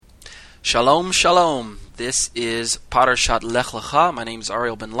Shalom, shalom. This is Parashat Lech Lecha. My name is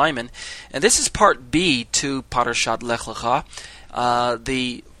Ariel Ben Lyman, and this is part B to Parashat Lech Lecha.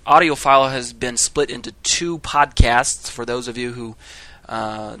 The audio file has been split into two podcasts for those of you who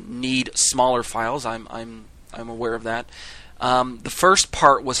need smaller files. I'm aware of that. The first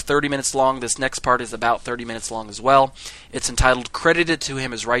part was 30 minutes long. This next part is about 30 minutes long as well. It's entitled Credited to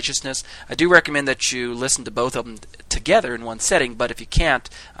Him as Righteousness. I do recommend that you listen to both of them together in one setting, but if you can't,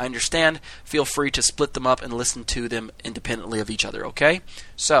 I understand. Feel free to split them up and listen to them independently of each other, okay?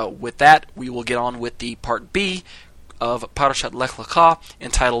 So, with that, we will get on with the part B of Parashat Lech Lecha,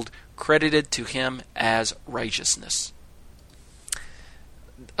 entitled Credited to Him as Righteousness.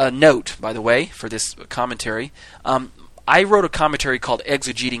 A note, by the way, for this commentary. I wrote a commentary called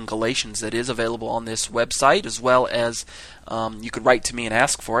Exegeting Galatians that is available on this website, as well as you could write to me and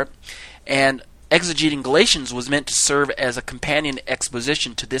ask for it. And Exegeting Galatians was meant to serve as a companion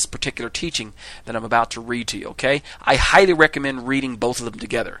exposition to this particular teaching that I'm about to read to you, okay? I highly recommend reading both of them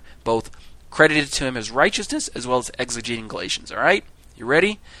together, both Credited to Him as Righteousness as well as Exegeting Galatians, all right? You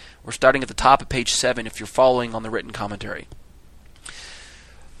ready? We're starting at the top of page 7 if you're following on the written commentary.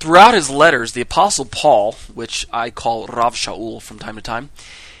 Throughout his letters, the Apostle Paul, which I call Rav Shaul from time to time,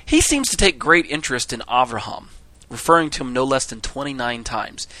 he seems to take great interest in Avraham, referring to him no less than 29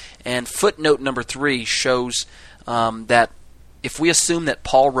 times. And footnote number 3 shows that if we assume that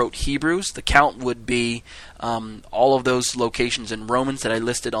Paul wrote Hebrews, the count would be all of those locations in Romans that I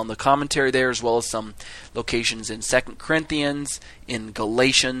listed on the commentary there, as well as some locations in 2 Corinthians, in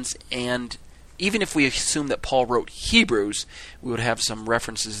Galatians, and even if we assume that Paul wrote Hebrews, we would have some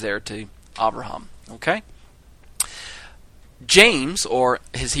references there to Abraham. Okay? James, or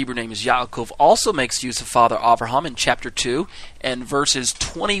his Hebrew name is Yaakov, also makes use of Father Abraham in chapter 2 and verses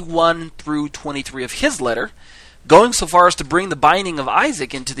 21 through 23 of his letter, going so far as to bring the binding of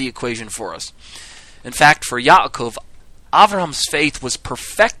Isaac into the equation for us. In fact, for Yaakov, Abraham's faith was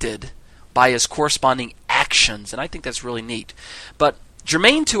perfected by his corresponding actions, and I think that's really neat. But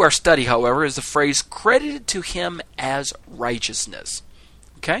germane to our study, however, is the phrase credited to him as righteousness,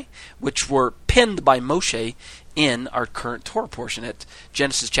 okay, which were penned by Moshe in our current Torah portion at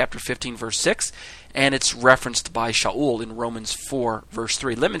Genesis chapter 15, verse 6, and it's referenced by Shaul in Romans 4, verse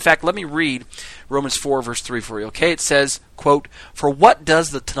 3. In fact, let me read Romans 4, verse 3 for you, okay? It says, quote, "For what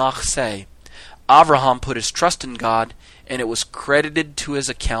does the Tanakh say? Abraham put his trust in God, and it was credited to his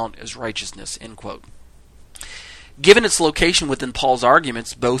account as righteousness," end quote. Given its location within Paul's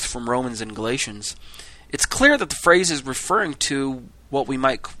arguments, both from Romans and Galatians, it's clear that the phrase is referring to what we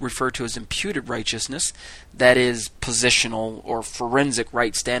might refer to as imputed righteousness, that is, positional or forensic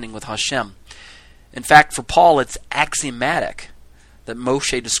right standing with Hashem. In fact, for Paul, it's axiomatic that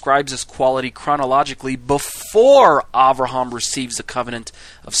Moshe describes this quality chronologically before Abraham receives the covenant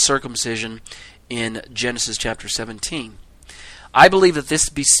of circumcision in Genesis chapter 17. I believe that this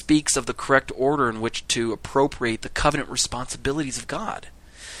bespeaks of the correct order in which to appropriate the covenant responsibilities of God.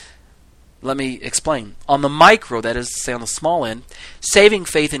 Let me explain. On the micro, that is to say on the small end, saving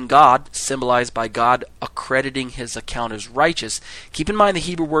faith in God, symbolized by God accrediting his account as righteous. Keep in mind the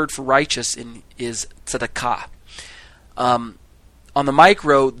Hebrew word for righteous is tzedakah. On the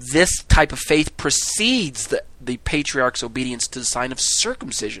micro, this type of faith precedes the patriarch's obedience to the sign of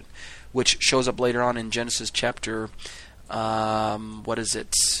circumcision, which shows up later on in Genesis chapter what is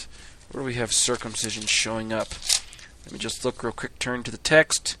it? Where do we have circumcision showing up? Let me just look real quick, turn to the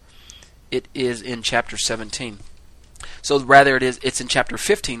text. It is in chapter 17. So rather it's in chapter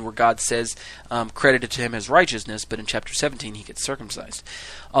 15 where God says credited to him as righteousness, but in chapter 17 he gets circumcised.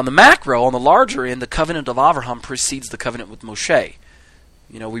 On the macro, on the larger end, the covenant of Abraham precedes the covenant with Moshe.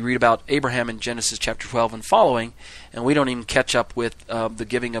 You know, we read about Abraham in Genesis chapter 12 and following, and we don't even catch up with the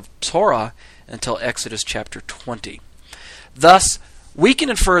giving of Torah until Exodus chapter 20. Thus, we can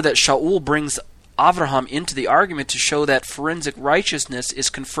infer that Shaul brings Avraham into the argument to show that forensic righteousness is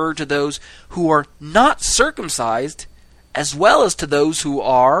conferred to those who are not circumcised, as well as to those who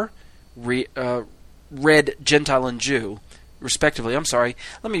are red Gentile and Jew, respectively. I'm sorry.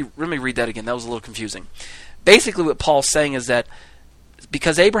 Let me read that again. That was a little confusing. Basically, what Paul's saying is that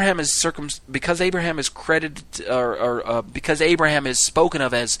because Abraham is credited, because Abraham is spoken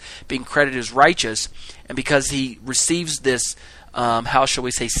of as being credited as righteous, and because he receives this, how shall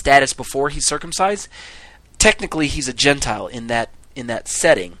we say, status before he's circumcised, technically he's a Gentile in that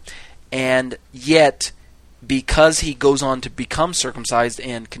setting, and yet because he goes on to become circumcised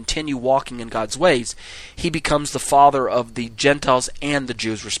and continue walking in God's ways, he becomes the father of the Gentiles and the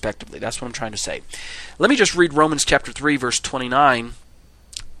Jews respectively. That's what I'm trying to say. Let me just read Romans chapter 3, verse 29,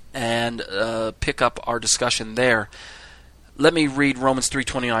 and pick up our discussion there. Let me read Romans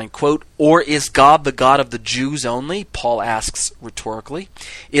 3:29, quote, "Or is God the God of the Jews only?" Paul asks rhetorically.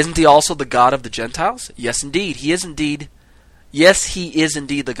 "Isn't he also the God of the Gentiles?" Yes, indeed. He is indeed. Yes, he is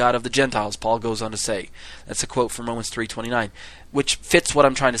indeed the God of the Gentiles, Paul goes on to say. That's a quote from Romans 3:29, which fits what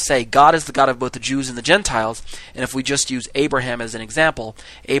I'm trying to say. God is the God of both the Jews and the Gentiles, and if we just use Abraham as an example,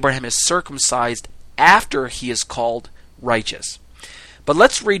 Abraham is circumcised after he is called righteous. But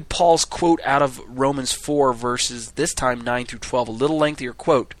let's read Paul's quote out of Romans 4, verses, this time 9 through 12, a little lengthier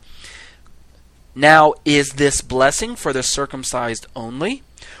quote. "Now, is this blessing for the circumcised only,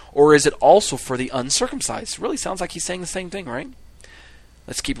 or is it also for the uncircumcised?" Really sounds like he's saying the same thing, right?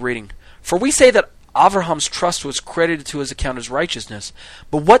 Let's keep reading. "For we say that Abraham's trust was credited to his account as righteousness.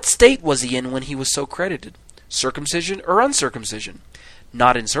 But what state was he in when he was so credited? Circumcision or uncircumcision?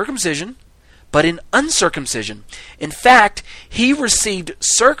 Not in circumcision, but in uncircumcision. In fact, he received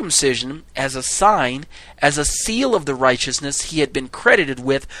circumcision as a sign, as a seal of the righteousness he had been credited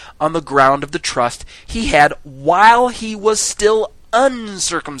with on the ground of the trust he had while he was still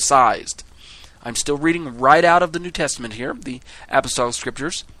uncircumcised." I'm still reading right out of the New Testament here, the Apostolic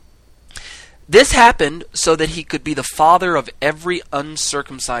Scriptures. "This happened so that he could be the father of every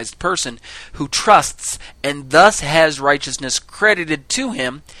uncircumcised person who trusts and thus has righteousness credited to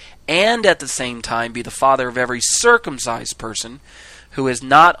him, and at the same time be the father of every circumcised person who has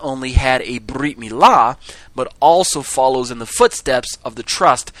not only had a Brit Milah, but also follows in the footsteps of the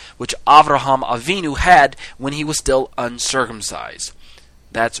trust which Avraham Avinu had when he was still uncircumcised."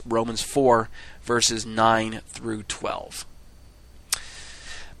 That's Romans 4, verses 9 through 12.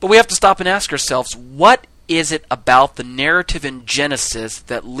 But we have to stop and ask ourselves, what is it about the narrative in Genesis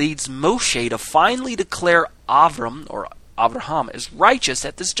that leads Moshe to finally declare Avram, or Abraham, as righteous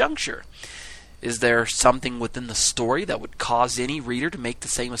at this juncture? Is there something within the story that would cause any reader to make the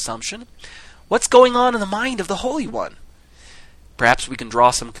same assumption? What's going on in the mind of the Holy One? Perhaps we can draw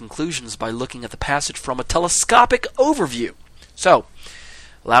some conclusions by looking at the passage from a telescopic overview. So,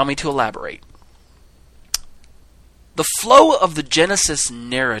 allow me to elaborate. The flow of the Genesis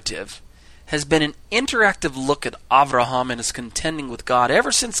narrative has been an interactive look at Avraham and his contending with God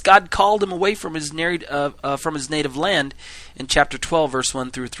ever since God called him away from his native land in chapter 12, verse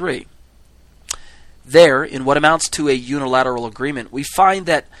 1 through 3. There, in what amounts to a unilateral agreement, we find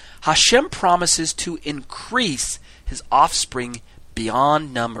that Hashem promises to increase his offspring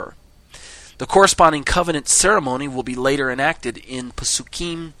beyond number. The corresponding covenant ceremony will be later enacted in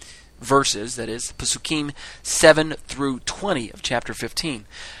Pesukim verses, that is, Pesukim 7 through 20 of chapter 15.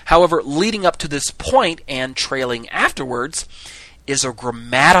 However, leading up to this point and trailing afterwards is a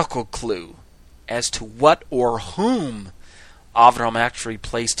grammatical clue as to what or whom Avraham actually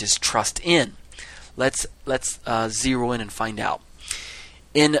placed his trust in. Let's zero in and find out.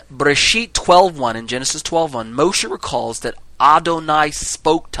 In Bereshit 12:1, in Genesis 12:1, Moshe recalls that Adonai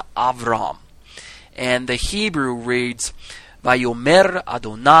spoke to Avram, and the Hebrew reads, "Vayomer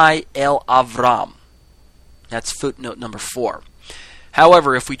Adonai el Avram." That's footnote number 4.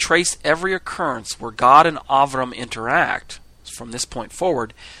 However, if we trace every occurrence where God and Avram interact from this point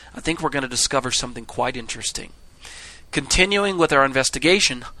forward, I think we're going to discover something quite interesting. Continuing with our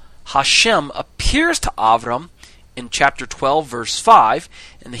investigation, Hashem appears to Avram in chapter 12, verse 5,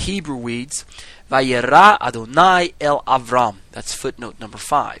 and the Hebrew reads, "Vayera Adonai el Avram." That's footnote number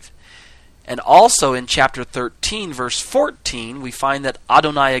 5. And also in chapter 13, verse 14, we find that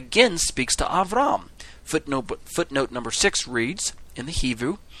Adonai again speaks to Avram. Footnote number 6 reads, in the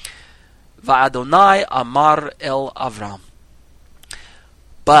Hebrew, "Va'adonai amar el Avram."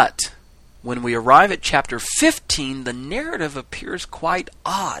 But when we arrive at chapter 15, the narrative appears quite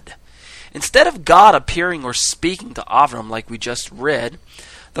odd. Instead of God appearing or speaking to Avram like we just read,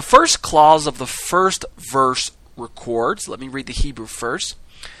 the first clause of the first verse records, let me read the Hebrew first,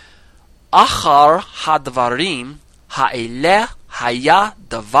 "Achar hadvarim ha'eleh haya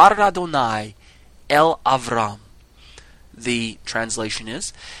davar Adonai el Avram." The translation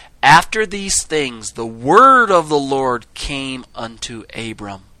is, "After these things the word of the Lord came unto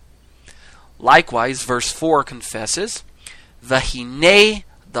Abram." Likewise, verse 4 confesses, "Vahine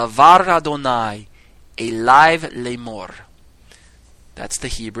davar Adonai elaiv lemor." That's the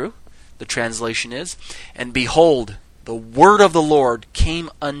Hebrew. The translation is, "And behold, the word of the Lord came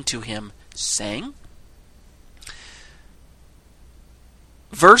unto him, saying."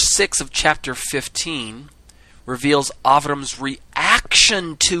 Verse 6 of chapter 15 reveals Avram's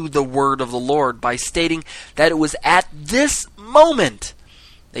reaction to the word of the Lord by stating that it was at this moment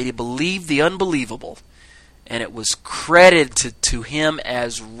that he believed the unbelievable, and it was credited to him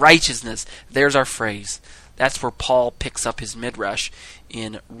as righteousness. There's our phrase. That's where Paul picks up his midrash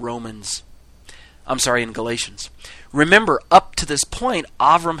in in Galatians. Remember, up to this point,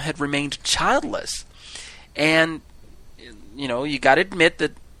 Avram had remained childless. And, you got to admit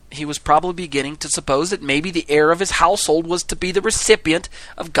that he was probably beginning to suppose that maybe the heir of his household was to be the recipient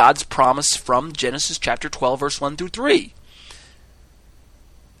of God's promise from Genesis chapter 12, verse 1 through 3.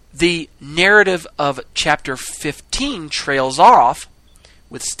 The narrative of chapter 15 trails off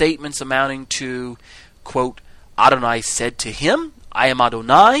with statements amounting to, quote, Adonai said to him, I am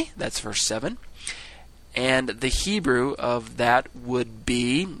Adonai, that's verse 7. And the Hebrew of that would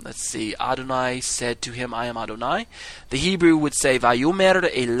be, Adonai said to him, I am Adonai. The Hebrew would say, Vayomer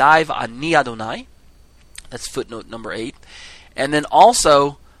Elai ani Adonai. That's footnote number 8. And then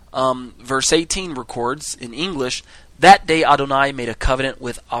also, verse 18 records in English, that day Adonai made a covenant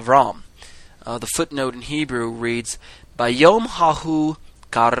with Avram. The footnote in Hebrew reads, Bayom hahu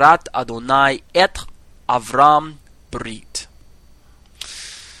karat Adonai et Avram brit.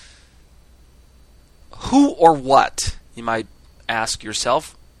 Who or what, you might ask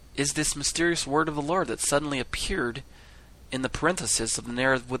yourself, is this mysterious word of the Lord that suddenly appeared in the parenthesis of the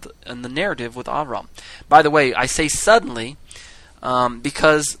narrative with Avram? By the way, I say suddenly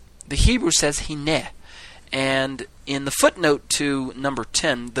because the Hebrew says hineh, and in the footnote to number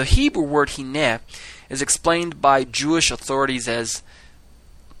 10, the Hebrew word hineh is explained by Jewish authorities as,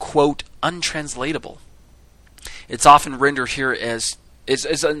 quote, untranslatable. It's often rendered here as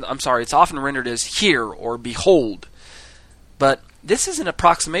it's often rendered as hear or behold. But this is an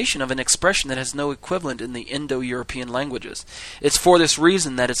approximation of an expression that has no equivalent in the Indo-European languages. It's for this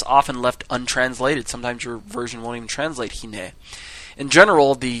reason that it's often left untranslated. Sometimes your version won't even translate hineh. In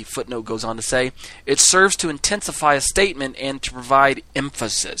general, the footnote goes on to say, it serves to intensify a statement and to provide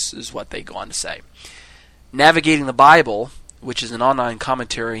emphasis, is what they go on to say. Navigating the Bible, which is an online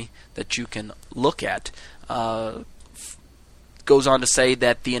commentary that you can look at, goes on to say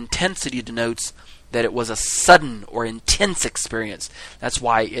that the intensity denotes that it was a sudden or intense experience. That's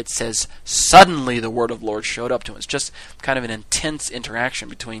why it says suddenly the word of the Lord showed up to him. It's just kind of an intense interaction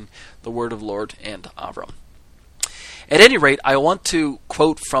between the word of the Lord and Avram. At any rate, I want to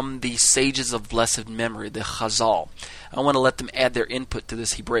quote from the sages of blessed memory, the Chazal. I want to let them add their input to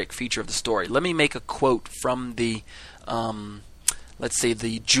this Hebraic feature of the story. Let me make a quote from the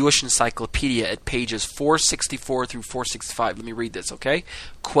the Jewish Encyclopedia at pages 464 through 465. Let me read this, okay?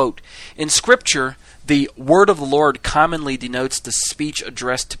 Quote, in Scripture, the word of the Lord commonly denotes the speech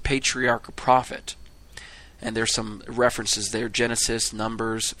addressed to patriarch or prophet. And there's some references there, Genesis,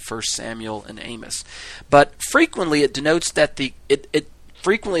 Numbers, 1 Samuel, and Amos. But frequently it denotes that it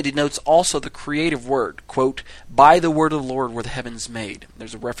frequently denotes also the creative word, quote, by the word of the Lord were the heavens made.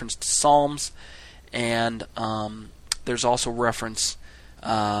 There's a reference to Psalms, and there's also reference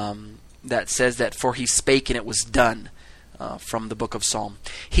that says that for he spake and it was done, from the book of Psalm.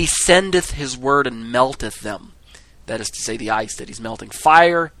 He sendeth his word and melteth them. That is to say, the ice that he's melting.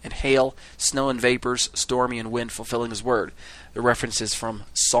 Fire and hail, snow and vapors, stormy and wind, fulfilling his word. The reference is from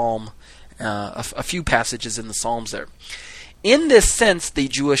Psalm, a few passages in the Psalms there. In this sense, the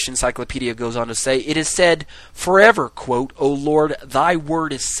Jewish Encyclopedia goes on to say, it is said forever, quote, O Lord, thy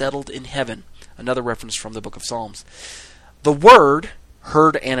word is settled in heaven. Another reference from the book of Psalms. The word,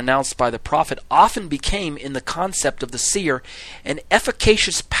 heard and announced by the prophet, often became, in the concept of the seer, an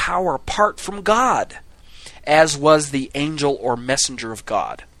efficacious power apart from God, as was the angel or messenger of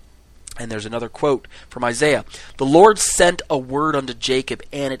God. And there's another quote from Isaiah. The Lord sent a word unto Jacob,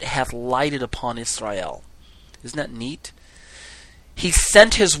 and it hath lighted upon Israel. Isn't that neat? He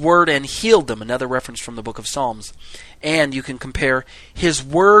sent his word and healed them. Another reference from the book of Psalms. And you can compare, his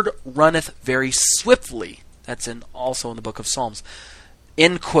word runneth very swiftly. That's also in the book of Psalms.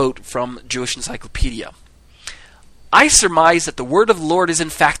 End quote from Jewish Encyclopedia. I surmise that the word of the Lord is in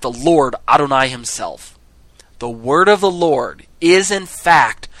fact the Lord, Adonai himself. The word of the Lord is in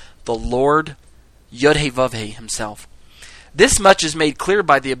fact the Lord, Yod-Heh-Vav-Heh himself. This much is made clear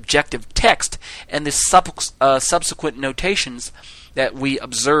by the objective text and the subsequent notations that we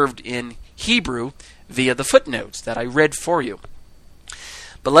observed in Hebrew via the footnotes that I read for you.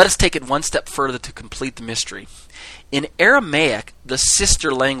 But let us take it one step further to complete the mystery. In Aramaic, the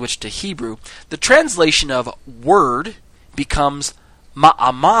sister language to Hebrew, the translation of word becomes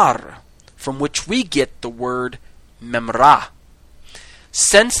ma'amar, from which we get the word memra.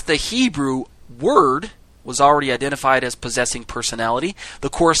 Since the Hebrew word was already identified as possessing personality, the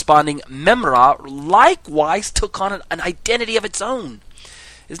corresponding memra likewise took on an identity of its own.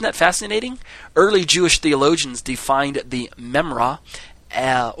 Isn't that fascinating? Early Jewish theologians defined the memra,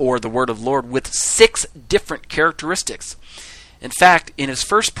 or the word of the Lord, with 6 different characteristics. In fact, in his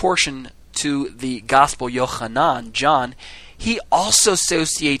first portion to the Gospel Yochanan, John, he also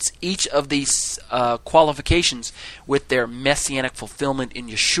associates each of these qualifications with their messianic fulfillment in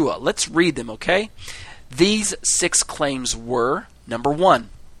Yeshua. Let's read them, okay? These 6 claims were, number 1,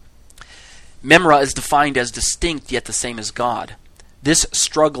 Memra is defined as distinct yet the same as God. This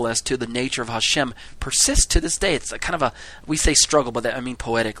struggle as to the nature of Hashem persists to this day. It's a kind of a, we say struggle, but I mean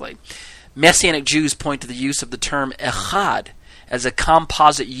poetically. Messianic Jews point to the use of the term echad as a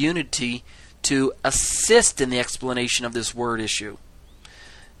composite unity to assist in the explanation of this word issue.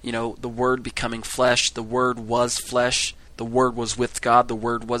 You know, the Word becoming flesh, the Word was flesh, the Word was with God, the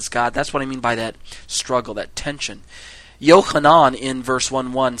Word was God. That's what I mean by that struggle, that tension. Yochanan in verse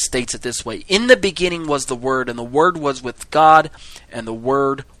 1:1 states it this way: In the beginning was the Word, and the Word was with God, and the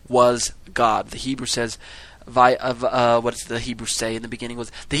Word was God. The Hebrew says, what does the Hebrew say in the beginning?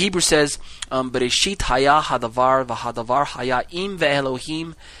 The Hebrew says, Bereshit haya hadavar, v'hadavar haya im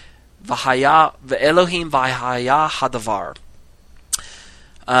ve'elohim, ve'elohim v'haya hadavar.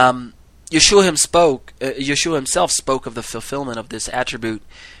 Yeshua himself spoke of the fulfillment of this attribute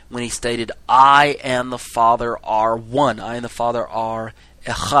when he stated, I and the Father are one. I and the Father are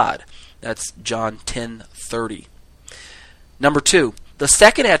echad. That's John 10:30. Number 2, the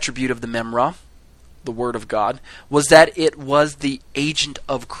second attribute of the Memra, the Word of God, was that it was the agent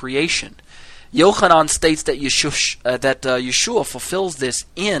of creation. Yochanan states that Yeshua fulfills this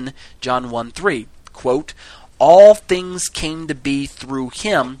in John 1:3. Quote, all things came to be through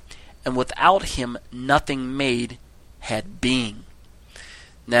him, and without him nothing made had being.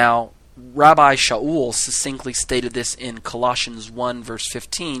 Now, Rabbi Shaul succinctly stated this in Colossians 1 verse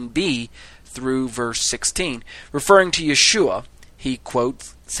 15b through verse 16. Referring to Yeshua, he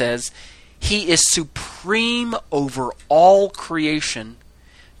quotes, says, He is supreme over all creation,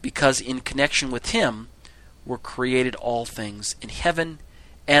 because in connection with him were created all things in heaven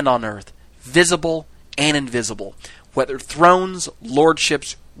and on earth, visible and invisible, whether thrones,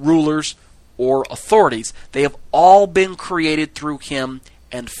 lordships, rulers, or authorities. They have all been created through him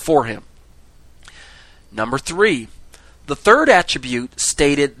and for him. Number 3, the third attribute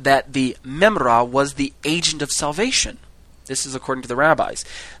stated that the Memra was the agent of salvation. This is according to the rabbis.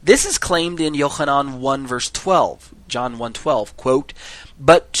 This is claimed in Yochanan 1 verse 12, John 1:12, quote,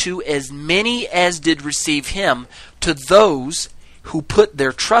 But to as many as did receive him, to those who put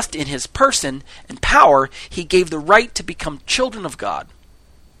their trust in his person and power, he gave the right to become children of God.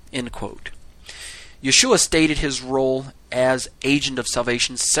 End quote. Yeshua stated his role as agent of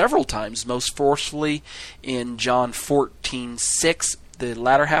salvation several times, most forcefully in John 14:6, the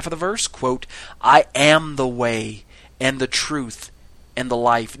latter half of the verse, quote, I am the way and the truth and the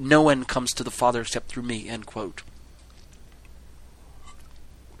life. No one comes to the Father except through me, end quote.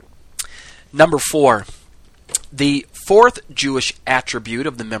 Number 4, the fourth Jewish attribute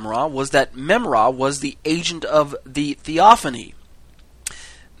of the Memra was that Memra was the agent of the theophany.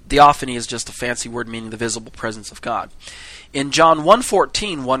 Theophany is just a fancy word meaning the visible presence of God. In John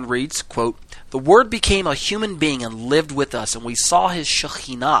 1:14, one reads, quote, The Word became a human being and lived with us, and we saw his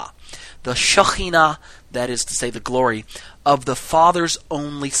Shekhinah. The Shekhinah, that is to say the glory, of the Father's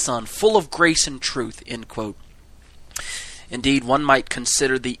only Son, full of grace and truth, end quote. Indeed, one might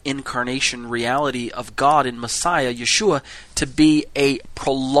consider the incarnation reality of God in Messiah, Yeshua, to be a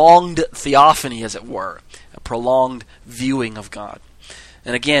prolonged theophany, as it were, a prolonged viewing of God.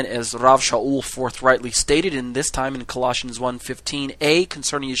 And again, as Rav Shaul forthrightly stated in this time in Colossians 1:15a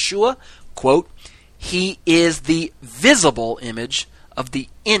concerning Yeshua, quote, He is the visible image of the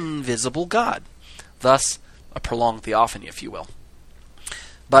invisible God. Thus, a prolonged theophany, if you will.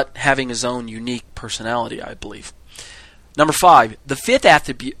 But having his own unique personality, I believe. Number 5, the fifth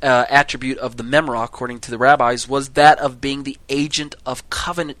attribute of the Memra, according to the rabbis, was that of being the agent of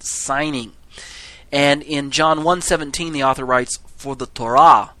covenant signing. And in John 1:17, the author writes, For the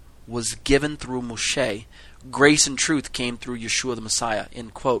Torah was given through Moshe. Grace and truth came through Yeshua the Messiah.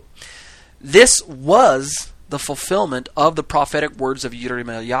 End quote. This was the fulfillment of the prophetic words of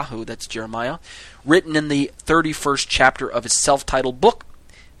Yirmiyahu, that's Jeremiah, written in the 31st chapter of his self-titled book,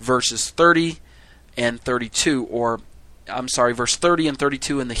 verses 30 and 32, verse 30 and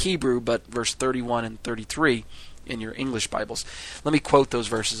 32 in the Hebrew, but verse 31 and 33 in your English Bibles. Let me quote those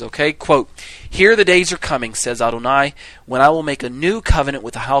verses, okay? Quote, Here the days are coming, says Adonai, when I will make a new covenant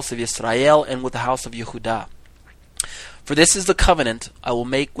with the house of Yisrael and with the house of Yehudah. For this is the covenant I will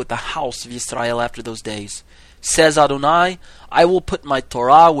make with the house of Yisrael after those days. Says Adonai, I will put my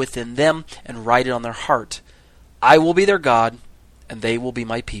Torah within them and write it on their heart. I will be their God, and they will be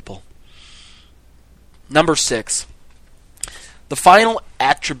my people. Number 6. The final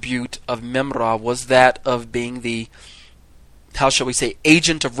attribute of Memra was that of being the,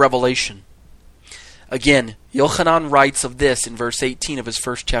 agent of revelation. Again, Yochanan writes of this in verse 18 of his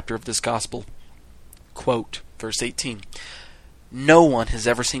first chapter of this gospel. Quote, verse 18, "No one has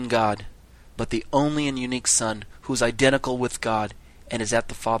ever seen God, but the only and unique Son, who is identical with God and is at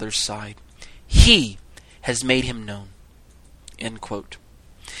the Father's side. He has made him known." End quote.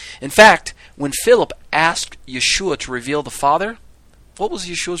 In fact, when Philip asked Yeshua to reveal the Father, what was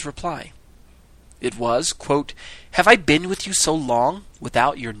Yeshua's reply? It was, quote, "Have I been with you so long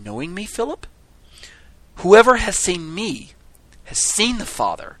without your knowing me, Philip? Whoever has seen me has seen the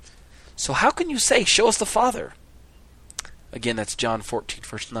Father. So how can you say, 'Show us the Father'?" Again, that's John 14,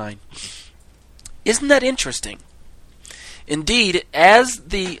 verse 9. Isn't that interesting? Indeed, as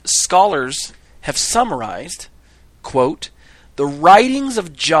the scholars have summarized, quote, "The writings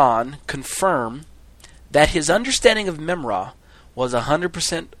of John confirm that his understanding of Memra was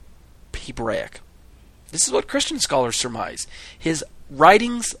 100% Hebraic." This is what Christian scholars surmise. His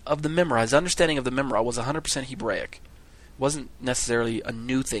writings of the Memra, his understanding of the Memra was 100% Hebraic. It wasn't necessarily a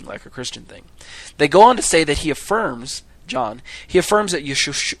new thing like a Christian thing. They go on to say that he affirms that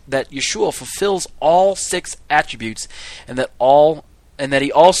Yeshua fulfills all 6 attributes, and that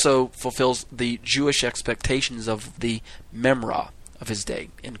he also fulfills the Jewish expectations of the Memra of his day.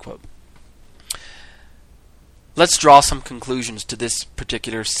 End quote. Let's draw some conclusions to this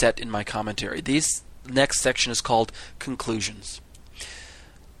particular set in my commentary. This next section is called Conclusions.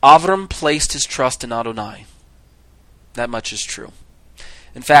 Avram placed his trust in Adonai. That much is true.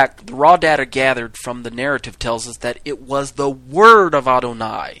 In fact, the raw data gathered from the narrative tells us that it was the word of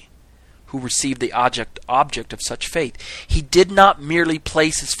Adonai who received the object of such faith. He did not merely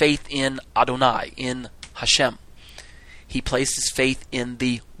place his faith in Adonai, in Hashem. He placed his faith in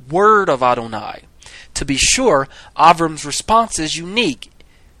the word of Adonai. To be sure, Avram's response is unique.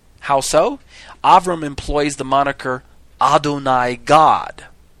 How so? Avram employs the moniker Adonai God.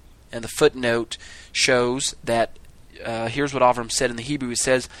 And the footnote shows that, here's what Avram said in the Hebrew. He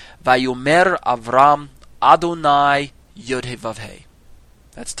says, "Vayomer Avram Adonai Yod-Heh-Vav-Heh."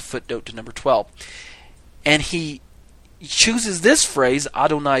 That's the footnote to number 12. And he chooses this phrase,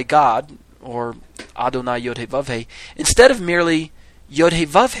 Adonai God, or Adonai Yod-Heh-Vav-Heh, instead of merely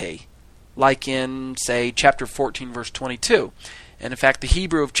Yod-Heh-Vav-Heh, like in, say, chapter 14, verse 22. And in fact, the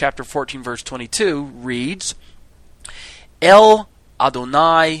Hebrew of chapter 14, verse 22 reads, "El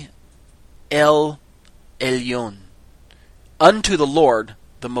Adonai El Elyon." Unto the Lord,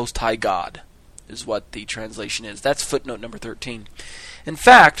 the Most High God, is what the translation is. That's footnote number 13. In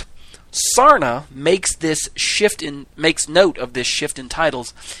fact, Sarna makes note of this shift in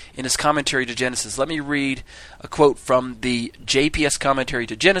titles in his commentary to Genesis. Let me read a quote from the JPS Commentary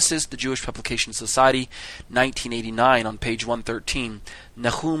to Genesis, the Jewish Publication Society, 1989, on page 113.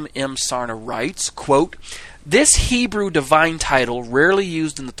 Nahum M. Sarna writes, quote, "This Hebrew divine title, rarely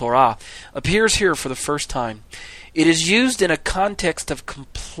used in the Torah, appears here for the first time. It is used in a context of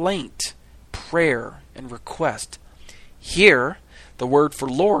complaint, prayer, and request. Here, the word for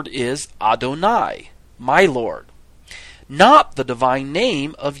Lord is Adonai, my Lord, not the divine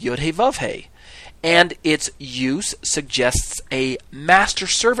name of Yod-Heh-Vav-Heh, and its use suggests a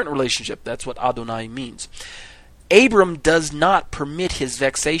master-servant relationship." That's what Adonai means. Abram does not permit his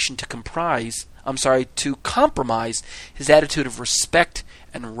vexation to compromise his attitude of respect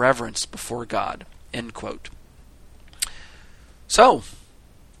and reverence before God. End quote. So,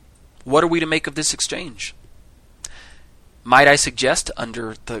 what are we to make of this exchange? Might I suggest,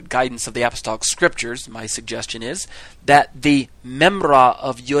 under the guidance of the Apostolic Scriptures, my suggestion is that the Memra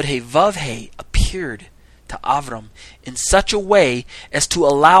of Yod-Heh-Vav-Heh appeared to Avram in such a way as to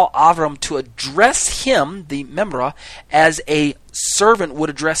allow Avram to address him, the Memra, as a servant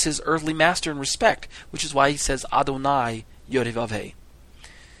would address his earthly master in respect, which is why he says Adonai Yod-Heh-Vav-Heh.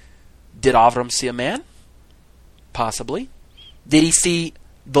 Did Avram see a man? Possibly. Did he see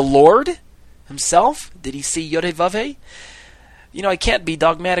the Lord himself? Did he see Yod-Heh-Vav-Heh? I can't be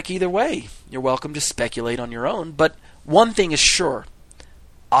dogmatic either way. You're welcome to speculate on your own. But one thing is sure.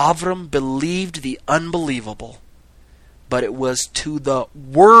 Avram believed the unbelievable. But it was to the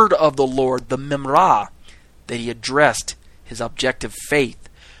word of the Lord, the Memra, that he addressed his objective faith.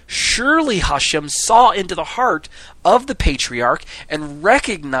 Surely Hashem saw into the heart of the patriarch and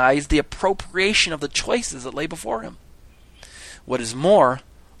recognized the appropriation of the choices that lay before him. What is more,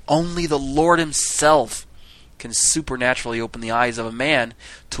 only the Lord himself can supernaturally open the eyes of a man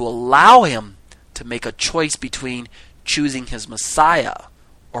to allow him to make a choice between choosing his Messiah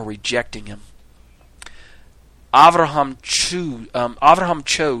or rejecting him. Avraham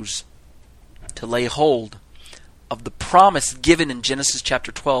chose to lay hold of the promise given in Genesis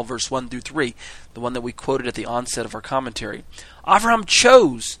chapter 12, verse 1 through 3, the one that we quoted at the onset of our commentary. Avraham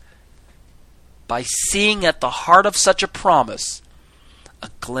chose by seeing at the heart of such a promise a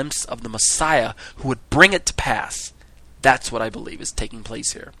glimpse of the Messiah who would bring it to pass. That's what I believe is taking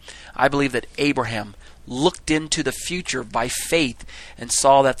place here. I believe that Abraham looked into the future by faith and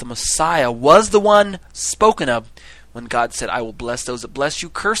saw that the Messiah was the one spoken of when God said, I will bless those that bless you,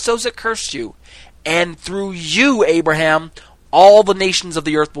 curse those that curse you. And through you, Abraham, all the nations of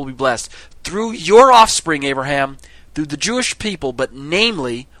the earth will be blessed. Through your offspring, Abraham, through the Jewish people, but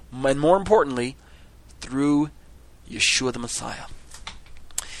namely, and more importantly, through Yeshua the Messiah.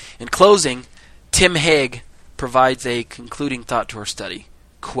 In closing, Tim Hegg provides a concluding thought to our study.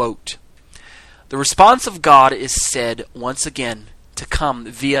 Quote, the response of God is said once again to come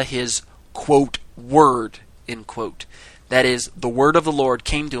via his, quote, word, end quote. That is, the word of the Lord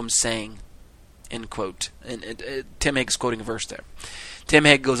came to him saying, end quote. And Tim Hegg's quoting a verse there. Tim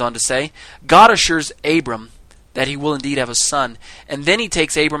Hegg goes on to say, God assures Abram that he will indeed have a son, and then he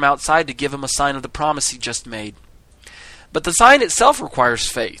takes Abram outside to give him a sign of the promise he just made. But the sign itself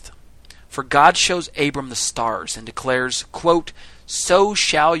requires faith. For God shows Abram the stars and declares, quote, so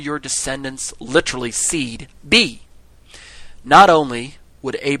shall your descendants, literally seed, be. Not only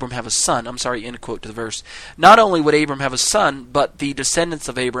would Abram have a son, end quote to the verse. Not only would Abram have a son, but the descendants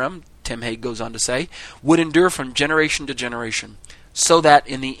of Abram, Tim Hegg goes on to say, would endure from generation to generation, so that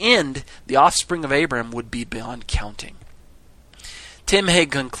in the end, the offspring of Abram would be beyond counting. Tim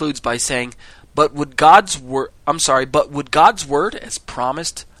Hegg concludes by saying, but would God's word, as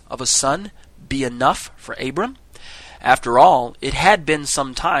promised of a son, be enough for Abram? After all, it had been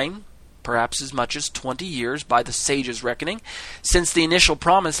some time, perhaps as much as 20 years by the sages' reckoning, since the initial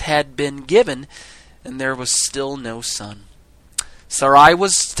promise had been given, and there was still no son. Sarai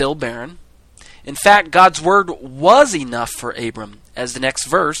was still barren. In fact, God's word was enough for Abram, as the next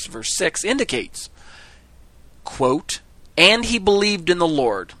verse, verse 6, indicates. Quote, and he believed in the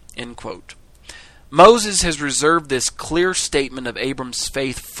Lord, end quote. Moses has reserved this clear statement of Abram's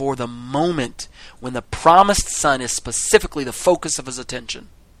faith for the moment when the promised son is specifically the focus of his attention.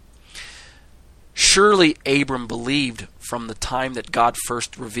 Surely Abram believed from the time that God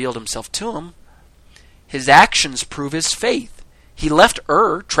first revealed himself to him. His actions prove his faith. He left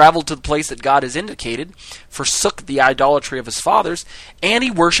Ur, traveled to the place that God has indicated, forsook the idolatry of his fathers, and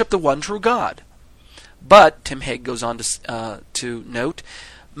he worshipped the one true God. But, Tim Hegg goes on to note,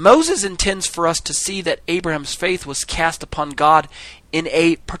 Moses intends for us to see that Abraham's faith was cast upon God in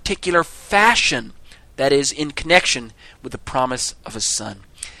a particular fashion, that is, in connection with the promise of his son.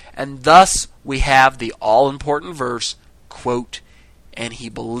 And thus we have the all-important verse, quote, and he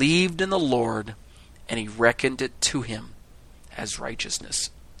believed in the Lord, and he reckoned it to him as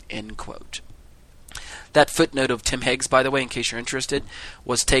righteousness, end quote. That footnote of Tim Hegg's, by the way, in case you're interested,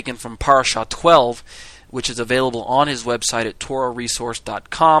 was taken from Parashah 12, which is available on his website at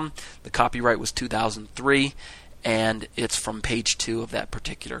TorahResource.com. The copyright was 2003, and it's from page 2 of that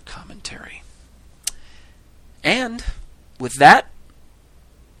particular commentary. And with that,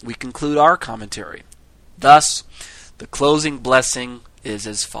 we conclude our commentary. Thus, the closing blessing is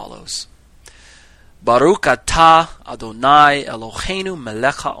as follows. Baruch atah Adonai Eloheinu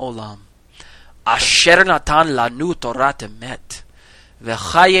melech haolam, asher natan lanu Torat emet,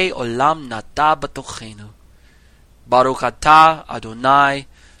 v'chaye olam nata batochenu. Baruch atah Adonai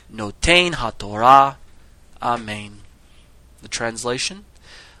noten haTorah. Amen. The translation: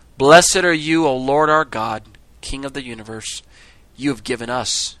 blessed are you, O Lord our God, King of the universe. You have given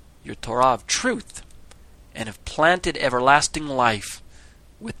us your Torah of truth and have planted everlasting life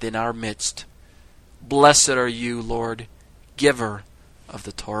within our midst. Blessed are you, Lord, giver of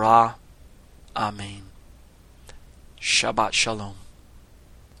the Torah. Amen. Shabbat Shalom.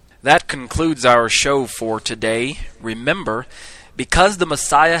 That concludes our show for today. Remember, because the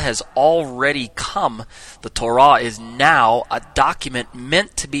Messiah has already come, the Torah is now a document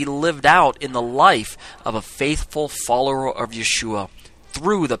meant to be lived out in the life of a faithful follower of Yeshua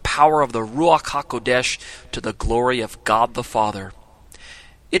through the power of the Ruach HaKodesh to the glory of God the Father.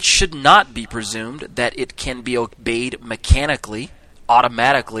 It should not be presumed that it can be obeyed mechanically,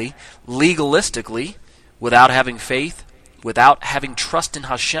 automatically, legalistically, without having faith, without having trust in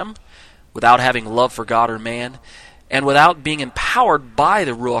Hashem, without having love for God or man, and without being empowered by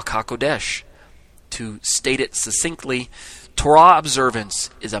the Ruach HaKodesh. To state it succinctly, Torah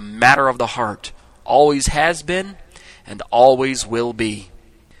observance is a matter of the heart, always has been, and always will be.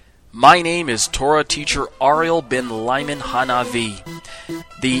 My name is Torah teacher Ariel ben Lyman Hanavi.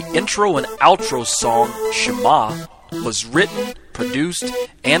 The intro and outro song, Shema, was written, produced,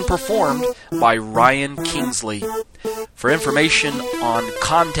 and performed by Ryan Kingsley. For information on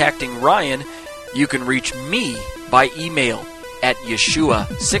contacting Ryan, you can reach me by email, at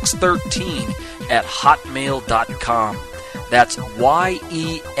Yeshua613 at hotmail.com. That's YESHUA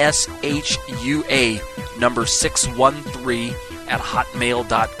number 613 at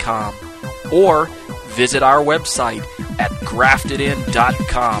hotmail.com. Or visit our website at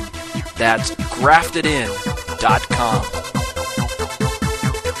graftedin.com. That's graftedin.com.